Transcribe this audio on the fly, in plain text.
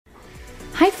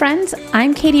Hi friends,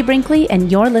 I'm Katie Brinkley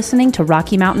and you're listening to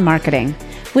Rocky Mountain Marketing.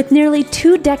 With nearly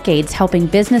 2 decades helping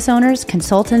business owners,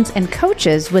 consultants, and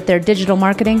coaches with their digital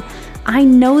marketing, I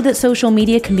know that social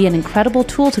media can be an incredible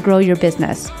tool to grow your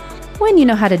business when you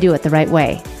know how to do it the right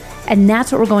way. And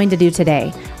that's what we're going to do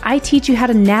today. I teach you how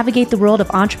to navigate the world of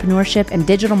entrepreneurship and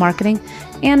digital marketing,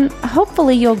 and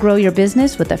hopefully you'll grow your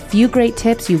business with a few great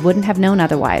tips you wouldn't have known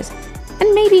otherwise,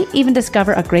 and maybe even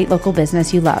discover a great local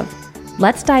business you love.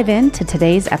 Let's dive into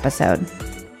today's episode.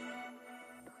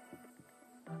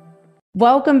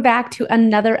 Welcome back to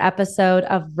another episode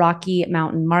of Rocky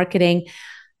Mountain Marketing.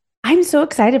 I'm so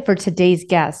excited for today's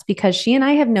guest because she and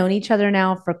I have known each other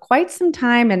now for quite some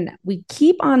time, and we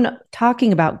keep on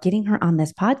talking about getting her on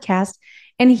this podcast.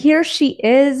 And here she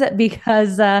is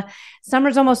because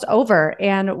summer's almost over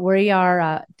and we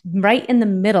are right in the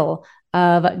middle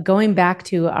of going back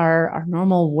to our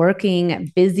normal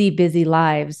working, busy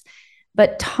lives.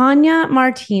 But Tanya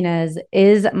Martinez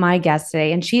is my guest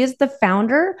today, and she is the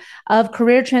founder of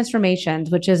Career Transformations,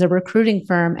 which is a recruiting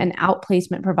firm and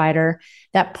outplacement provider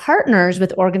that partners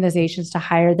with organizations to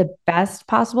hire the best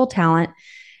possible talent.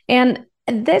 And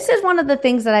this is one of the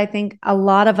things that I think a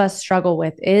lot of us struggle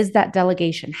with is that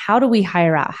delegation. How do we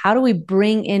hire out? How do we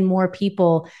bring in more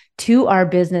people to our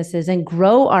businesses and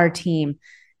grow our team?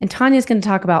 And Tanya's going to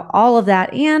talk about all of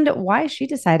that and why she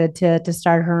decided to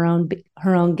start her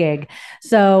own gig.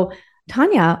 So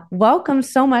Tanya, welcome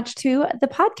so much to the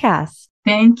podcast.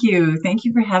 Thank you. Thank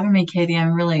you for having me, Katie.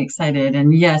 I'm really excited.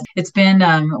 And yes, it's been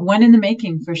one in the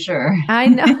making for sure. I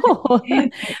know.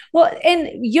 Well, and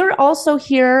you're also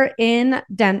here in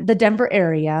the Denver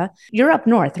area. You're up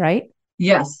north, right?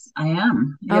 Yes, I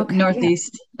am. Yep, okay,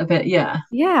 northeast a bit. Yeah.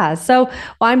 Yeah. So,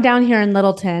 well, I'm down here in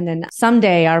Littleton, and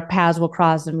someday our paths will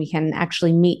cross and we can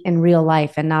actually meet in real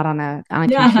life and not on a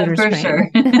computer for screen. Sure.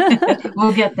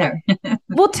 We'll get there.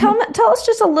 Well, tell us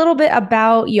just a little bit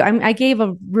about you. I gave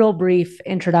a real brief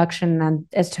introduction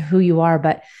as to who you are,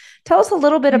 but tell us a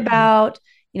little bit about,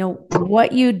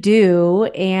 what you do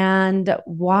and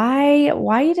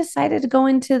why you decided to go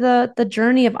into the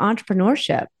journey of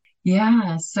entrepreneurship.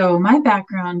 Yeah. So my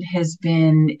background has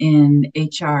been in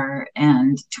HR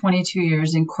and 22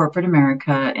 years in corporate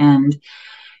America. And,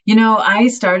 I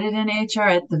started in HR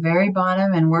at the very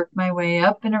bottom and worked my way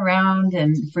up and around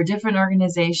and for different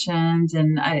organizations.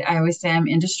 And I always say I'm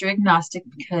industry agnostic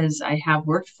because I have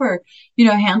worked for,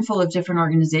 a handful of different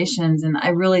organizations. And I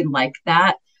really like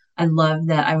that. I love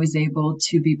that I was able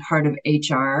to be part of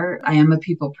HR. I am a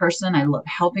people person. I love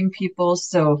helping people.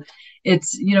 So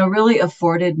it's, really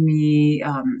afforded me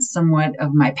somewhat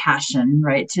of my passion,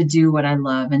 right, to do what I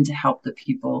love and to help the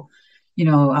people.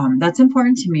 That's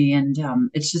important to me. And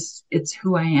it's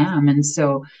who I am. And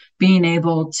so being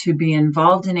able to be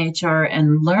involved in HR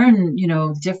and learn,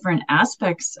 different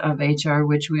aspects of HR,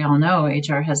 which we all know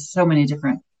HR has so many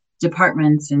different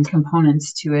departments and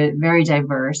components to it, very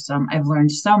diverse. I've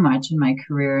learned so much in my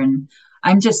career, and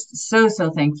I'm just so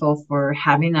thankful for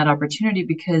having that opportunity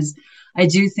because I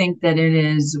do think that it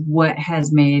is what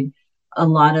has made a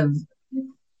lot of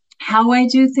how I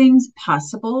do things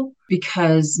possible,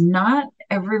 because not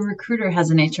every recruiter has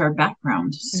an HR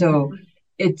background. So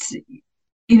it's,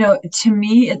 to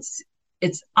me,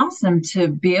 it's awesome to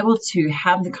be able to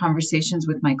have the conversations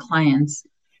with my clients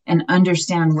and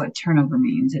understand what turnover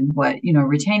means and what,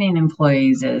 retaining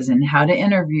employees is and how to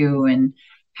interview and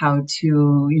how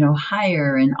to,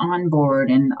 hire and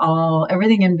onboard and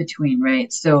everything in between,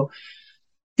 right? So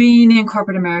being in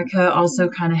corporate America also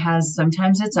kind of has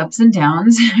sometimes its ups and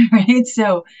downs, right?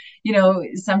 So,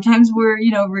 sometimes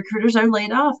recruiters are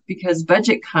laid off because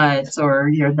budget cuts or,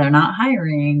 they're not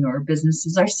hiring or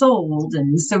businesses are sold.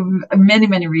 And so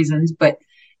many reasons, but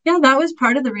yeah, that was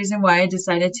part of the reason why I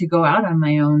decided to go out on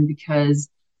my own, because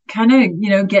kind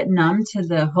of, get numb to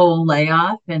the whole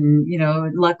layoff. And,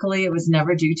 luckily it was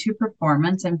never due to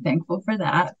performance. I'm thankful for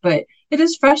that. But it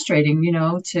is frustrating,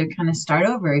 to kind of start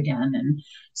over again. And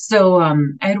so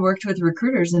I had worked with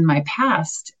recruiters in my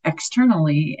past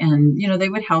externally, and, they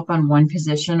would help on one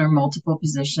position or multiple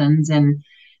positions. And,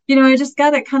 I just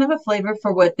got a kind of a flavor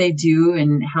for what they do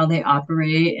and how they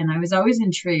operate. And I was always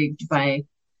intrigued by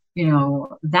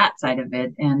that side of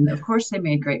it. And of course they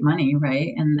made great money,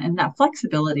 right? And that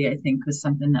flexibility, I think, was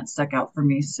something that stuck out for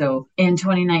me. So in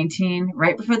 2019,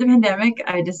 right before the pandemic,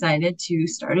 I decided to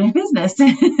start a business.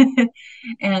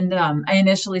 And I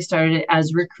initially started it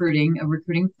as a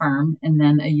recruiting firm. And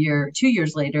then 2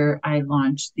 years later, I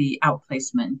launched the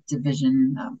outplacement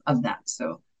division of that.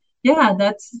 So yeah,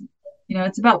 that's,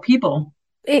 it's about people.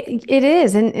 It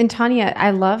is. And Tanya,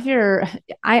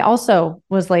 I also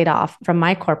was laid off from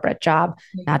my corporate job,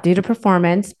 not due to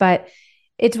performance, but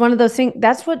it's one of those things.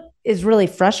 That's what is really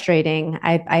frustrating.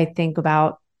 I think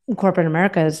about corporate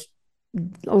America is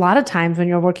a lot of times when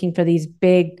you're working for these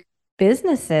big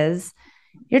businesses,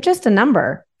 you're just a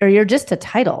number or you're just a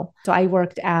title. So I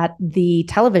worked at the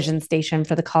television station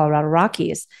for the Colorado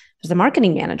Rockies. I was the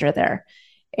marketing manager there.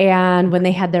 And when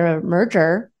they had their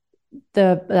merger,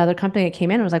 the other company that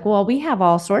came in was like, well, we have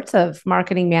all sorts of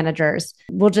marketing managers.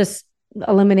 We'll just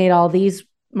eliminate all these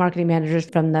marketing managers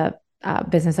from the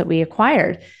business that we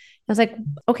acquired. I was like,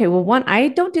 okay, well, one, I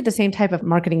don't do the same type of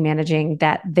marketing managing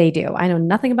that they do. I know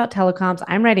nothing about telecoms.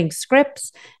 I'm writing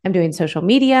scripts, I'm doing social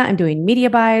media, I'm doing media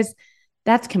buys.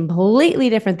 That's completely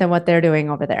different than what they're doing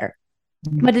over there.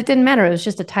 But it didn't matter. It was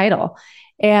just a title.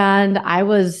 And I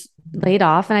was laid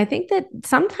off. And I think that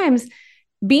sometimes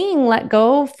being let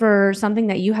go for something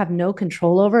that you have no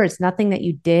control over, it's nothing that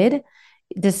you did,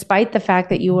 despite the fact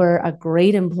that you were a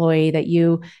great employee, that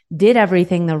you did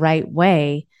everything the right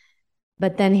way.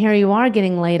 But then here you are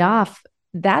getting laid off.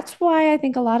 That's why I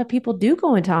think a lot of people do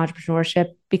go into entrepreneurship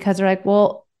because they're like,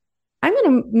 well, I'm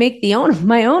going to make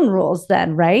my own rules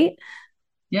then, right?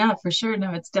 Yeah, for sure.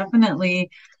 No, it's definitely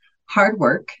hard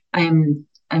work. I'm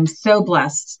so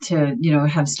blessed to,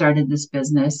 have started this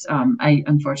business. I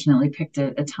unfortunately picked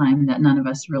a time that none of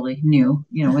us really knew,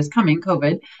 was coming,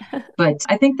 COVID. But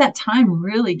I think that time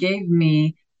really gave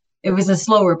me, it was a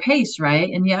slower pace,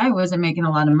 right? And yeah, I wasn't making a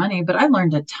lot of money, but I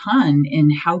learned a ton in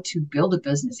how to build a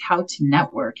business, how to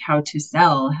network, how to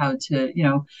sell, how to,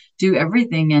 do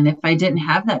everything. And if I didn't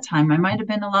have that time, I might have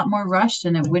been a lot more rushed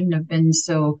and it wouldn't have been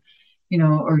so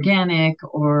organic,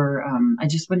 or I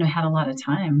just wouldn't have had a lot of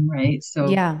time, right? So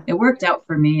Yeah. it worked out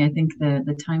for me. I think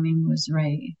the timing was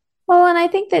right. Well, and I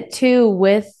think that too,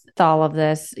 with all of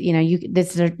this,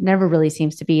 this there never really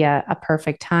seems to be a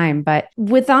perfect time. But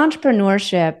with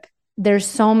entrepreneurship, there's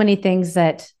so many things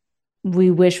that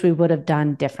we wish we would have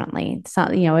done differently. So,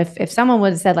 if someone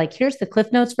would have said, like, here's the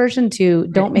Cliff Notes version to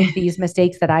don't make these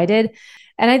mistakes that I did.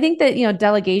 And I think that,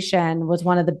 delegation was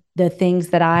one of the things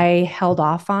that I held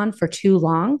off on for too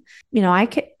long.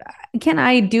 Can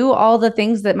I do all the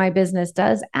things that my business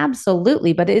does?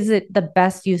 Absolutely. But is it the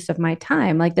best use of my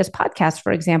time? Like this podcast,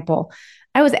 for example,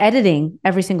 I was editing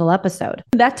every single episode.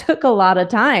 That took a lot of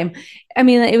time. I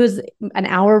mean, it was an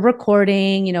hour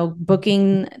recording,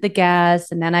 booking the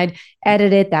guests, and then I'd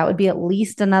edit it. That would be at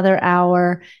least another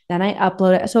hour. Then I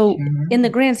upload it. So Sure. in the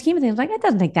grand scheme of things, like it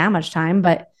doesn't take that much time.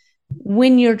 But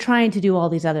when you're trying to do all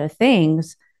these other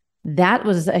things, that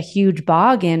was a huge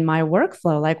bog in my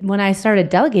workflow. Like when I started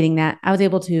delegating that, I was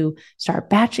able to start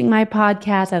batching my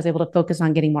podcast. I was able to focus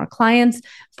on getting more clients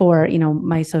for,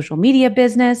 my social media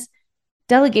business.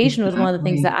 Delegation was one of the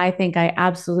things that I think I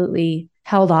absolutely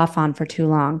held off on for too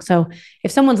long. So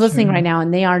if someone's listening right now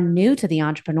and they are new to the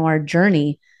entrepreneur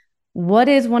journey, what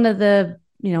is one of the,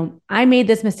 I made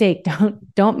this mistake.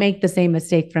 Don't make the same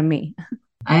mistake from me.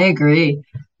 I agree.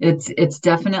 It's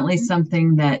definitely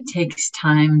something that takes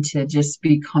time to just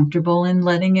be comfortable in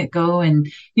letting it go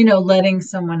and, letting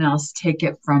someone else take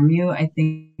it from you. I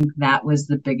think that was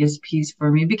the biggest piece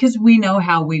for me because we know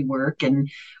how we work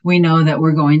and we know that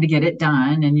we're going to get it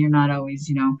done. And you're not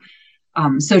always,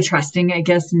 so trusting, I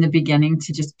guess, in the beginning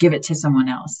to just give it to someone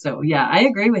else. So yeah, I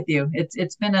agree with you.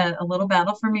 It's been a little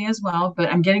battle for me as well, but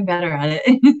I'm getting better at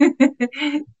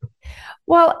it.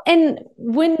 Well, and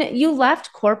when you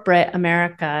left corporate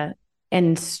America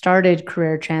and started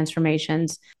career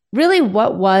transformations, really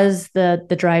what was the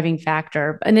driving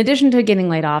factor? In addition to getting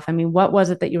laid off, I mean, what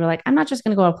was it that you were like, I'm not just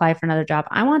going to go apply for another job.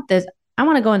 I want this. I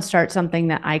want to go and start something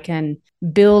that I can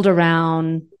build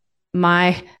around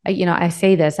I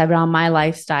say this around my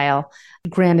lifestyle.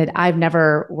 Granted, I've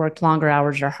never worked longer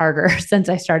hours or harder since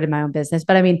I started my own business,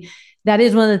 but I mean, that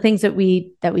is one of the things that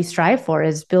we strive for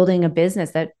is building a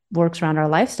business that works around our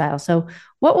lifestyle. So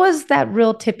what was that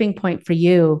real tipping point for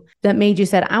you that made you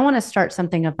said, I want to start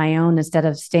something of my own instead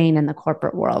of staying in the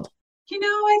corporate world?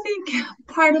 I think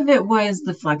part of it was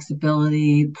the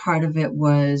flexibility. Part of it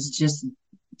was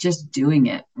just doing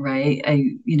it, right?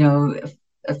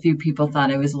 A few people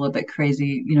thought I was a little bit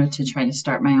crazy, to try to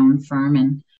start my own firm.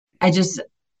 And I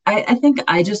think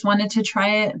I just wanted to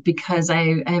try it because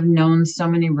I have known so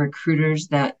many recruiters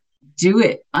that do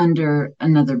it under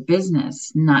another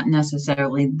business, not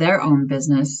necessarily their own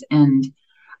business. And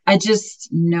I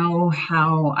just know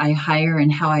how I hire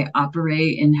and how I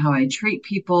operate and how I treat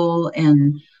people.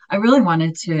 And I really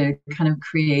wanted to kind of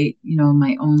create,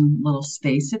 my own little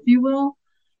space, if you will,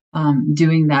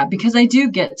 doing that because I do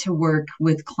get to work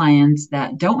with clients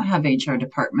that don't have HR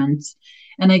departments.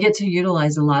 And I get to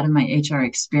utilize a lot of my HR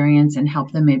experience and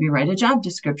help them maybe write a job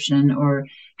description or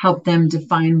help them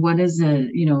define what is a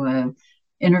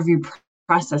interview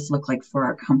process look like for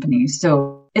our company?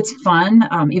 So it's fun.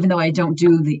 Even though I don't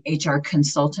do the HR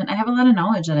consultant, I have a lot of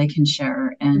knowledge that I can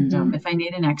share. And if I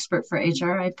need an expert for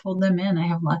HR, I pull them in. I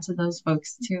have lots of those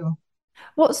folks too.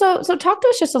 Well, so talk to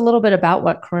us just a little bit about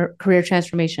what career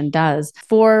transformation does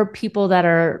for people that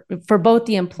are for both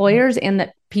the employers and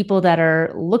the people that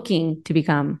are looking to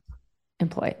become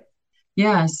employed.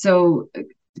 Yeah, so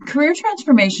Career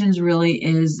Transformations really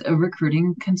is a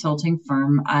recruiting consulting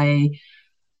firm. I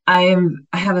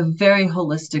have a very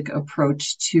holistic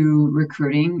approach to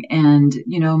recruiting, and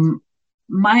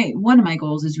my one of my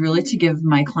goals is really to give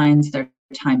my clients their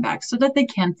time back so that they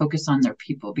can focus on their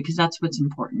people, because that's what's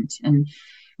important. And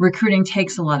recruiting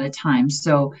takes a lot of time.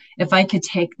 So if I could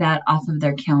take that off of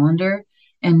their calendar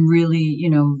and really,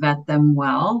 vet them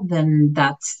well, then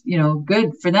that's,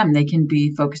 good for them. They can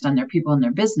be focused on their people and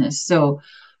their business. So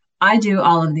I do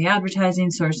all of the advertising,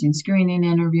 sourcing, screening,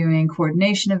 interviewing,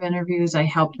 coordination of interviews. I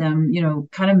help them,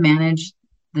 kind of manage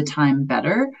the time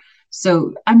better.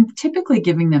 So I'm typically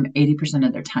giving them 80%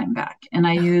 of their time back. And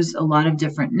I use a lot of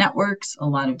different networks, a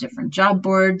lot of different job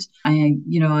boards. I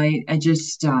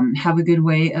just have a good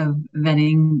way of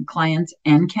vetting clients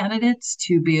and candidates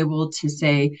to be able to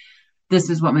say, this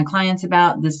is what my client's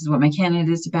about. This is what my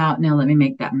candidate is about. Now let me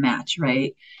make that match,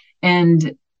 right?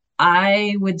 And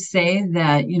I would say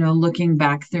that, looking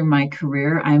back through my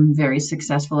career, I'm very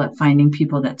successful at finding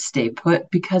people that stay put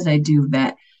because I do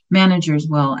vet managers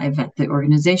well, I vet the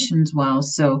organizations well.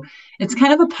 So it's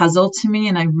kind of a puzzle to me,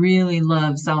 and I really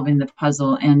love solving the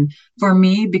puzzle. And for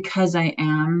me, because I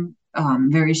am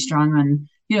very strong on,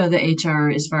 the HR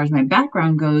as far as my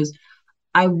background goes,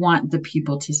 I want the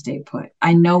people to stay put.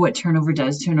 I know what turnover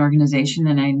does to an organization,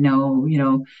 and I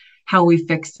know, how we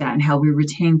fix that and how we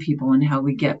retain people and how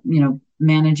we get,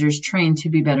 managers trained to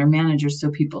be better managers so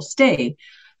people stay.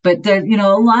 But there,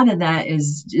 a lot of that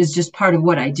is just part of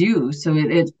what I do. So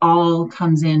it all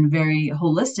comes in very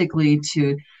holistically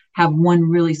to have one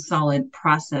really solid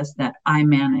process that I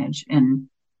manage. And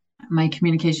my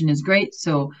communication is great.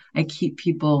 So I keep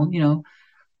people,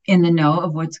 in the know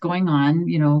of what's going on,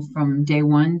 from day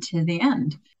one to the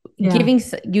end. Yeah.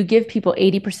 You give people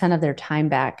 80% of their time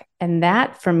back. And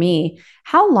that for me,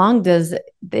 how long does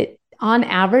it, on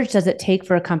average, does it take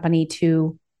for a company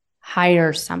to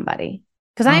hire somebody?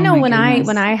 Because I know when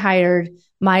I hired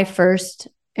my first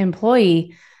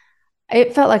employee,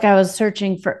 it felt like I was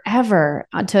searching forever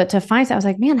to find something. I was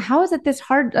like, man, how is it this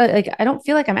hard? I don't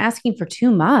feel like I'm asking for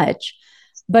too much,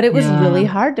 but it was really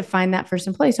hard to find that first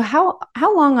employee. So how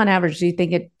long on average do you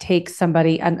think it takes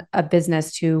somebody, a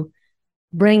business, to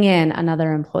bring in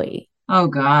another employee? Oh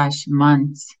gosh,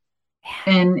 months.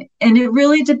 And it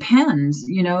really depends,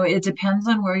 it depends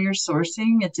on where you're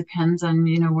sourcing. It depends on,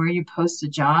 where you post the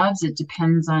jobs. It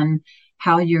depends on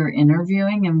how you're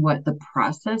interviewing and what the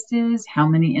process is, how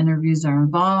many interviews are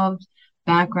involved,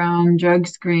 background, drug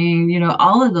screen,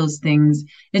 all of those things.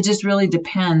 It just really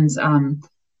depends.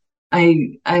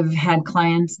 I've had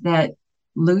clients that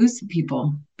lose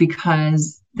people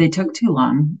because they took too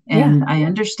long. And I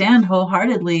understand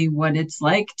wholeheartedly what it's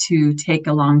like to take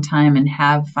a long time and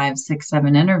have 5, 6,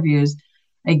 7 interviews.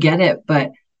 I get it.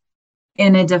 But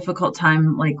in a difficult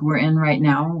time like we're in right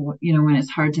now, when it's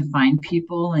hard to find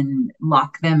people and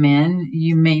lock them in,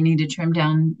 you may need to trim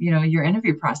down, your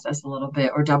interview process a little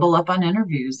bit, or double up on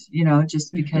interviews,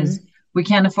 just because we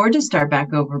can't afford to start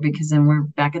back over, because then we're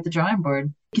back at the drawing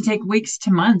board. It can take weeks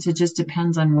to months. It just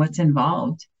depends on what's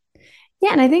involved.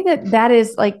 Yeah. And I think that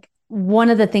is like one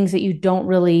of the things that you don't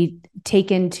really take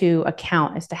into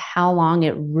account as to how long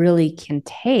it really can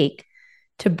take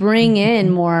to bring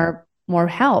in more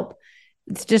help.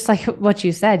 It's just like what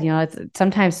you said,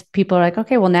 sometimes people are like,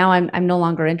 okay, well now I'm no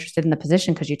longer interested in the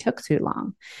position because you took too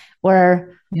long.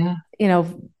 Where,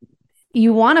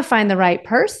 you want to find the right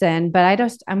person, but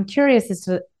I'm curious as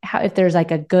to if there's like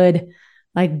a good,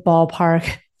 like,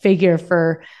 ballpark figure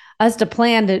for us to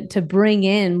plan to bring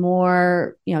in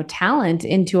more, talent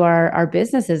into our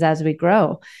businesses as we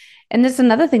grow. And this is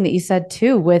another thing that you said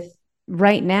too, with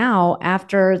right now,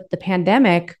 after the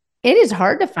pandemic, it is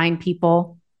hard to find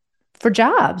people for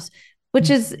jobs, which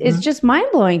is just mind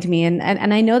blowing to me.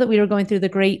 And I know that we were going through the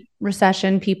Great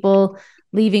Recession, people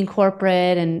leaving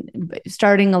corporate and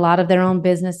starting a lot of their own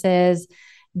businesses.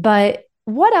 But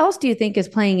what else do you think is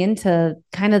playing into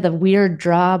kind of the weird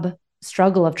job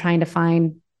struggle of trying to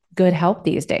find good help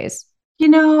these days?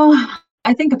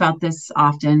 I think about this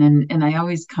often, and I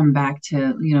always come back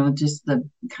to, just the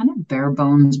kind of bare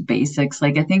bones basics.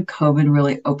 Like, I think COVID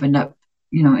really opened up,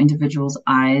 individuals'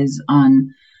 eyes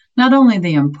on not only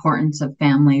the importance of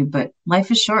family, but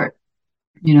life is short.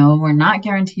 We're not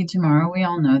guaranteed tomorrow. We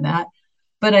all know that.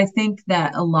 But I think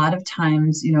that a lot of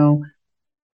times,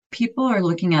 people are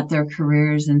looking at their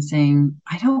careers and saying,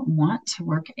 I don't want to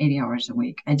work 80 hours a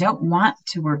week. I don't want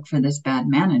to work for this bad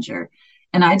manager.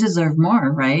 And I deserve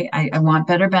more, right? I want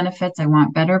better benefits. I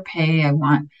want better pay. I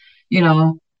want,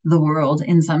 the world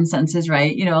in some senses,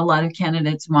 right? A lot of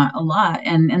candidates want a lot,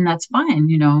 and that's fine.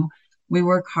 We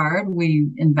work hard, we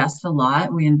invest a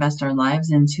lot, we invest our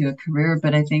lives into a career.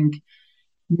 But I think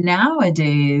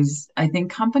nowadays, I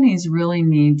think companies really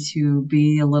need to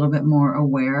be a little bit more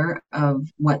aware of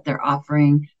what they're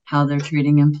offering, how they're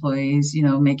treating employees,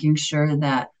 making sure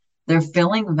that they're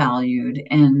feeling valued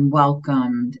and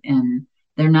welcomed, and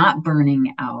they're not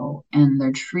burning out, and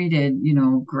they're treated,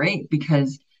 great.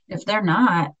 Because if they're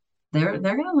not, they're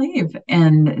going to leave.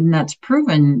 And that's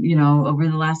proven, over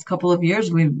the last couple of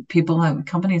years,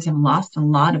 companies have lost a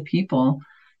lot of people,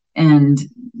 and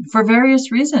for various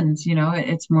reasons.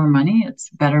 It's more money, it's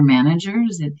better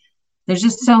managers, there's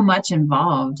just so much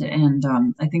involved. And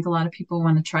I think a lot of people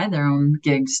want to try their own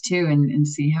gigs too, and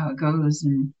see how it goes.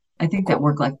 And I think that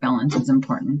work-life balance is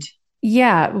important.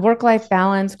 Yeah, work-life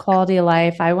balance, quality of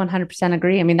life. I 100%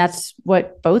 agree. I mean, that's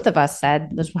what both of us said.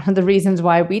 That's one of the reasons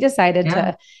why we decided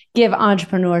to give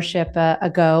entrepreneurship a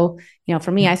go.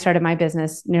 For me, I started my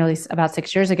business nearly about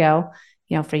 6 years ago.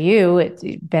 For you, it's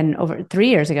been over 3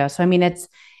 years ago. So, I mean,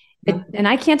 and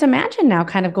I can't imagine now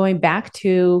kind of going back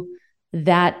to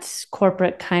that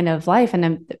corporate kind of life. And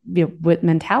then with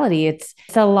mentality, it's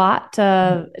a lot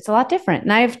different.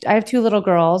 And I have two little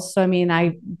girls. So, I mean,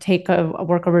 I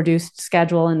work a reduced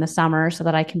schedule in the summer so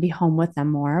that I can be home with them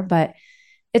more, but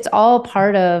it's all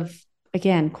part of,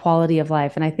 again, quality of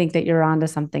life. And I think that you're onto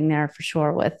something there for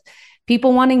sure, with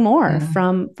people wanting more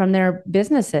from their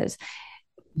businesses.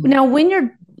 Now, when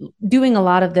you're doing a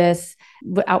lot of this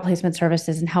outplacement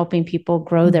services and helping people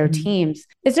grow their teams,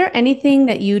 is there anything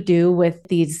that you do with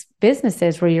these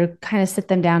businesses where you kind of sit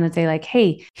them down and say like,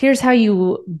 hey, here's how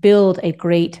you build a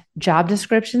great job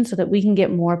description so that we can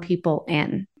get more people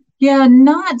in? Yeah,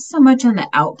 not so much on the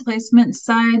outplacement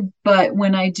side, but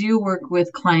when I do work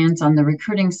with clients on the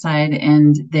recruiting side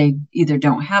and they either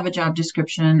don't have a job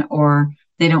description or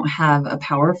they don't have a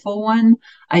powerful one,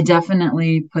 I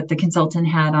definitely put the consultant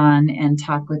hat on and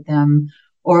talk with them,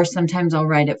 or sometimes I'll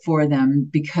write it for them,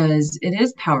 because it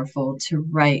is powerful to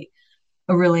write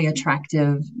a really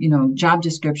attractive, job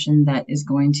description that is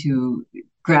going to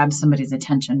grab somebody's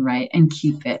attention, right? And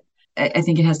keep it. I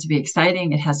think it has to be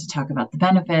exciting. It has to talk about the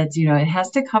benefits, it has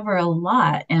to cover a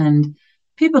lot. And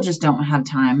people just don't have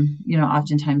time,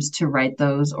 oftentimes to write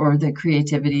those, or the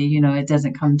creativity, it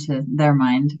doesn't come to their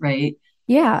mind, right?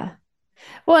 Yeah.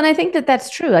 Well, and I think that that's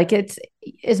true. Like, it's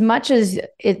as much as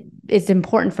it's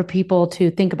important for people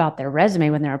to think about their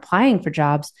resume when they're applying for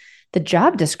jobs, the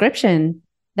job description,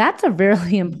 that's a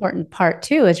really important part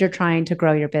too, as you're trying to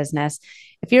grow your business.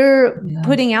 If you're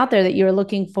putting out there that you're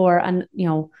looking for an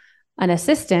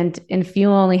assistant, and if you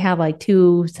only have like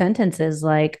 2 sentences,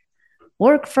 like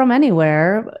work from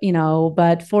anywhere,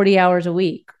 but 40 hours a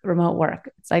week, remote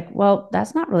work, it's like, well,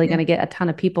 that's not really going to get a ton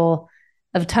of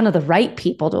the right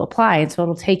people to apply. And so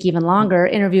it'll take even longer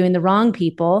interviewing the wrong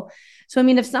people. So, I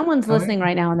mean, if someone's listening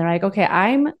right now and they're like, okay,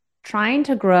 I'm trying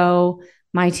to grow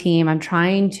my team, I'm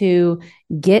trying to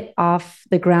get off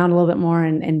the ground a little bit more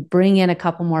and bring in a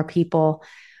couple more people.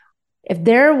 If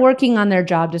they're working on their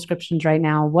job descriptions right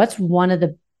now, what's one of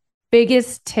the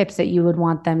biggest tips that you would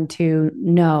want them to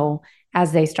know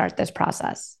as they start this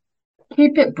process?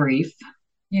 Keep it brief,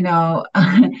 no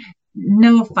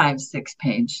 5-6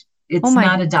 page. It's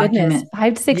not a document.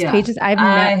 5-6 pages.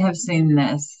 I have seen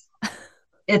this.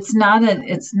 It's not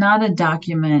a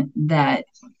document that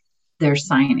they're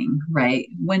signing, right?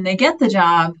 When they get the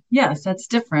job, yes, that's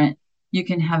different. You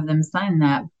can have them sign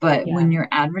that. But when you're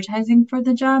advertising for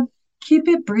the job, keep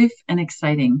it brief and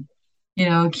exciting.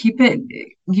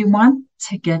 You want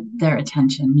to get their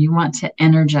attention. You want to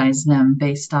energize them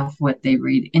based off what they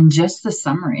read in just the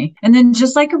summary. And then,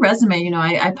 just like a resume,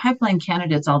 I pipeline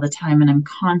candidates all the time, and I'm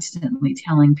constantly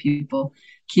telling people,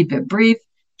 keep it brief,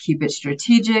 keep it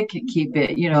strategic, keep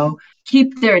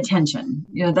their attention.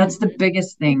 That's the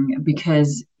biggest thing,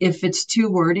 because if it's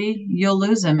too wordy, you'll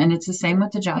lose them. And it's the same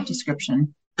with the job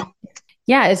description.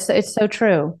 Yeah, it's so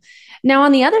true. Now,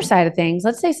 on the other side of things,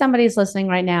 let's say somebody's listening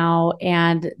right now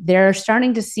and they're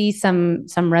starting to see some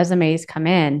resumes come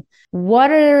in. What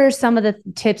are some of the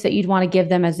tips that you'd want to give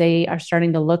them as they are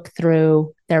starting to look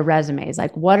through their resumes?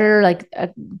 Like, what are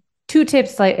 2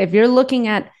 tips? Like, if you're looking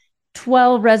at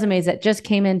 12 resumes that just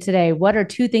came in today, what are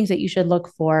 2 things that you should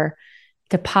look for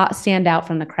to stand out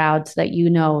from the crowd so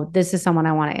that this is someone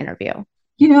I want to interview?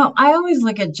 I always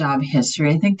look at job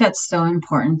history. I think that's so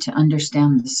important to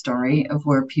understand the story of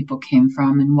where people came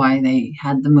from and why they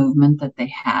had the movement that they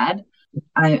had.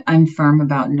 I'm firm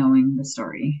about knowing the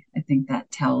story. I think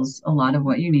that tells a lot of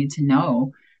what you need to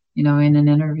know, in an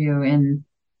interview. And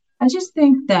I just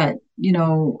think that,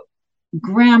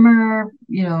 grammar,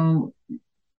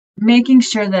 making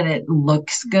sure that it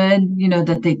looks good,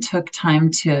 that they took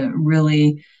time to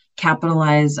really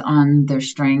capitalize on their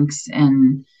strengths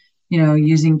and,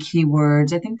 using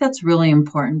keywords. I think that's really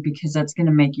important because that's going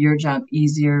to make your job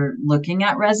easier looking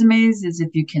at resumes, is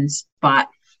if you can spot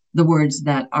the words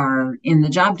that are in the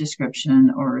job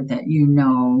description or that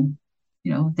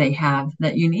they have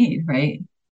that you need, right?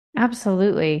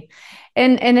 Absolutely.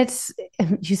 And it's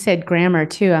you said grammar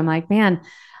too. I'm like, man,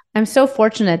 I'm so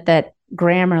fortunate that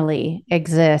Grammarly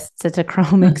exists. It's a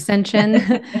Chrome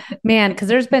extension. Man, because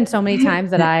there's been so many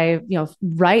times that I,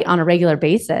 write on a regular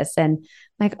basis and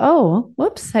like, oh,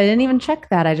 whoops, I didn't even check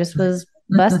that. I just was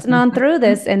busting on through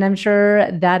this. And I'm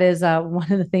sure that is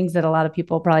one of the things that a lot of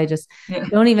people probably just Yeah.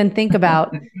 don't even think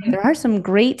about. There are some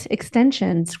great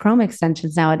extensions, Chrome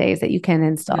extensions nowadays that you can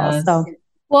install. Yes, So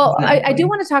well, I do exactly.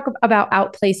 want to talk about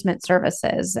outplacement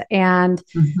services. And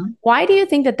Mhm. why do you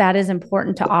think that that is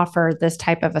important to offer this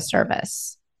type of a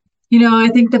service? I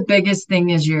think the biggest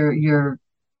thing is your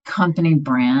company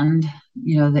brand,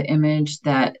 the image,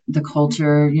 that the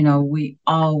culture, we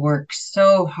all work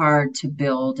so hard to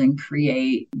build and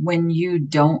create. When you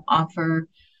don't offer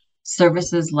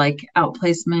services like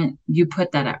outplacement, you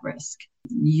put that at risk.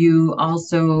 You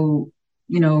also,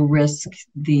 risk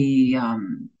the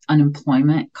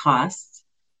unemployment costs,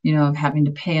 of having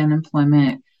to pay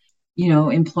unemployment.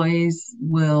 Employees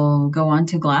will go on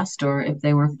to Glassdoor if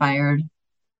they were fired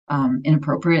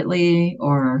inappropriately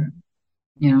or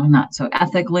not so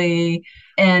ethically.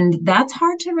 And that's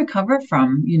hard to recover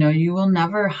from. You will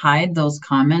never hide those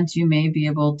comments. You may be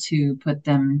able to put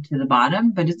them to the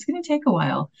bottom, but it's going to take a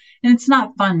while. And it's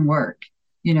not fun work,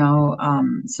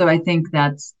 So I think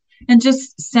and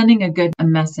just sending a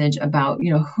message about,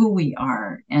 who we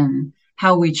are and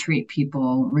how we treat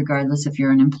people, regardless if you're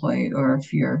an employee or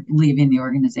if you're leaving the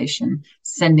organization,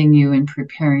 sending you and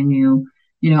preparing you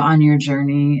on your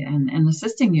journey and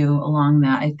assisting you along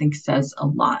that, I think says a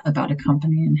lot about a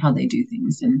company and how they do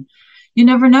things. And you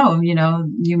never know,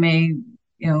 you may,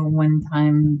 one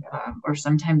time or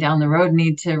sometime down the road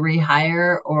need to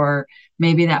rehire, or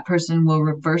maybe that person will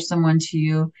refer someone to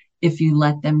you if you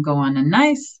let them go on in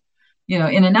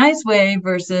a nice way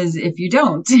versus if you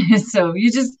don't. So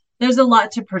there's a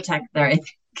lot to protect there, I think.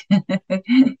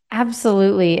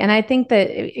 Absolutely. And I think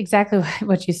that exactly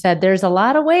what you said, there's a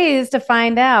lot of ways to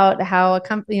find out how a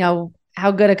company, how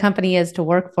good a company is to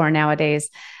work for nowadays.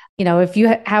 If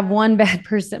you have one bad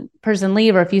person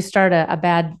leave, or if you start a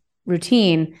bad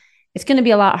routine, it's going to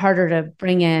be a lot harder to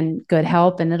bring in good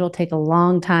help, and it'll take a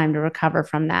long time to recover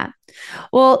from that.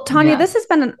 Well, Tanya, this has Yes.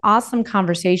 been an awesome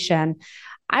conversation.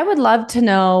 I would love to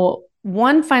know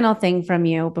one final thing from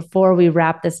you before we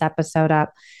wrap this episode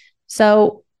up.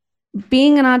 So,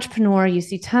 being an entrepreneur, you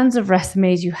see tons of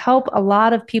resumes, you help a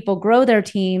lot of people grow their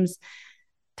teams.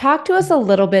 Talk to us a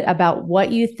little bit about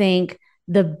what you think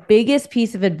the biggest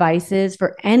piece of advice is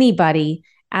for anybody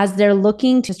as they're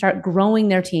looking to start growing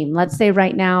their team. Let's say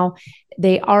right now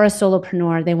they are a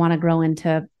solopreneur, they want to grow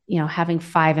into having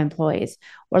 5 employees,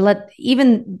 or let's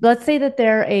say that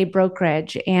they're a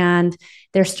brokerage and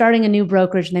they're starting a new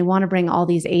brokerage and they want to bring all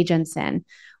these agents in.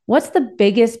 What's the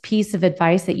biggest piece of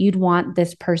advice that you'd want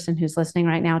this person who's listening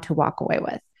right now to walk away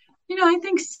with? I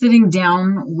think sitting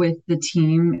down with the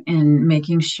team and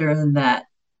making sure that,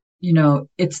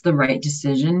 it's the right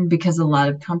decision, because a lot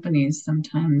of companies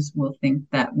sometimes will think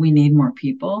that we need more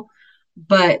people.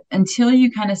 But until you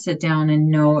kind of sit down and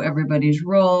know everybody's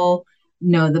role,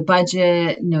 know the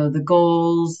budget, know the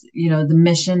goals, the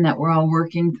mission that we're all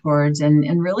working towards,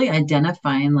 and really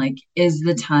identifying, like, is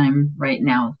the time right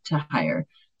now to hire?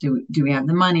 Do we have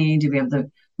the money? Do we have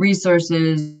the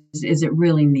resources? Is it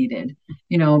really needed?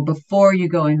 Before you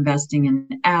go investing in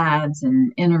ads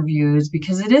and interviews,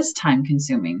 because it is time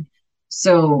consuming.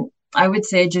 So I would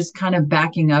say just kind of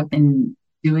backing up and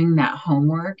doing that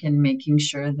homework and making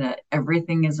sure that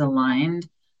everything is aligned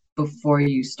before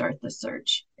you start the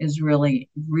search is really,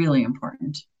 really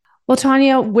important. Well,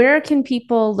 Tanya, where can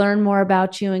people learn more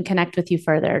about you and connect with you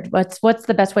further? What's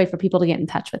the best way for people to get in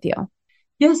touch with you?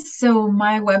 Yes, so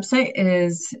my website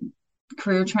is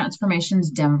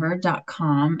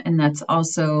careertransformationsdenver.com. And that's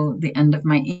also the end of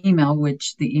my email,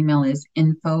 which the email is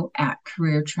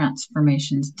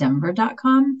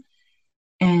info@careertransformationsdenver.com.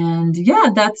 And yeah,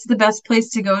 that's the best place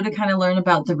to go to kind of learn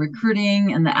about the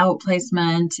recruiting and the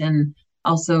outplacement and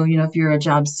Also, if you're a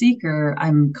job seeker,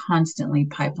 I'm constantly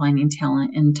pipelining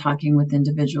talent and talking with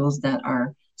individuals that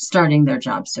are starting their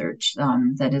job search.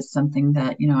 That is something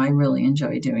that, I really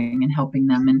enjoy doing and helping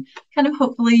them and kind of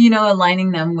hopefully,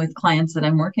 aligning them with clients that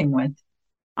I'm working with.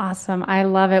 Awesome. I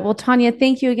love it. Well, Tanya,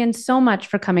 thank you again so much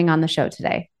for coming on the show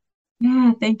today.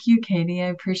 Yeah, thank you, Katie. I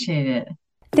appreciate it.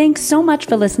 Thanks so much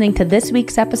for listening to this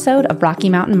week's episode of Rocky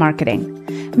Mountain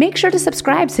Marketing. Make sure to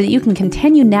subscribe so that you can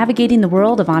continue navigating the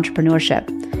world of entrepreneurship.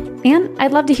 And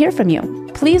I'd love to hear from you.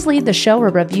 Please leave the show a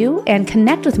review and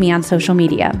connect with me on social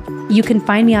media. You can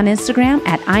find me on Instagram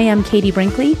at I am Katie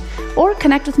Brinkley or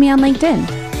connect with me on LinkedIn.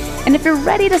 And if you're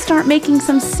ready to start making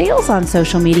some sales on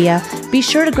social media, be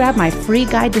sure to grab my free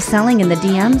guide to selling in the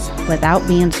DMs without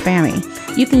being spammy.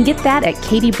 You can get that at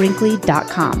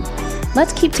katiebrinkley.com.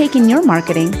 Let's keep taking your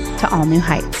marketing to all new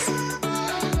heights.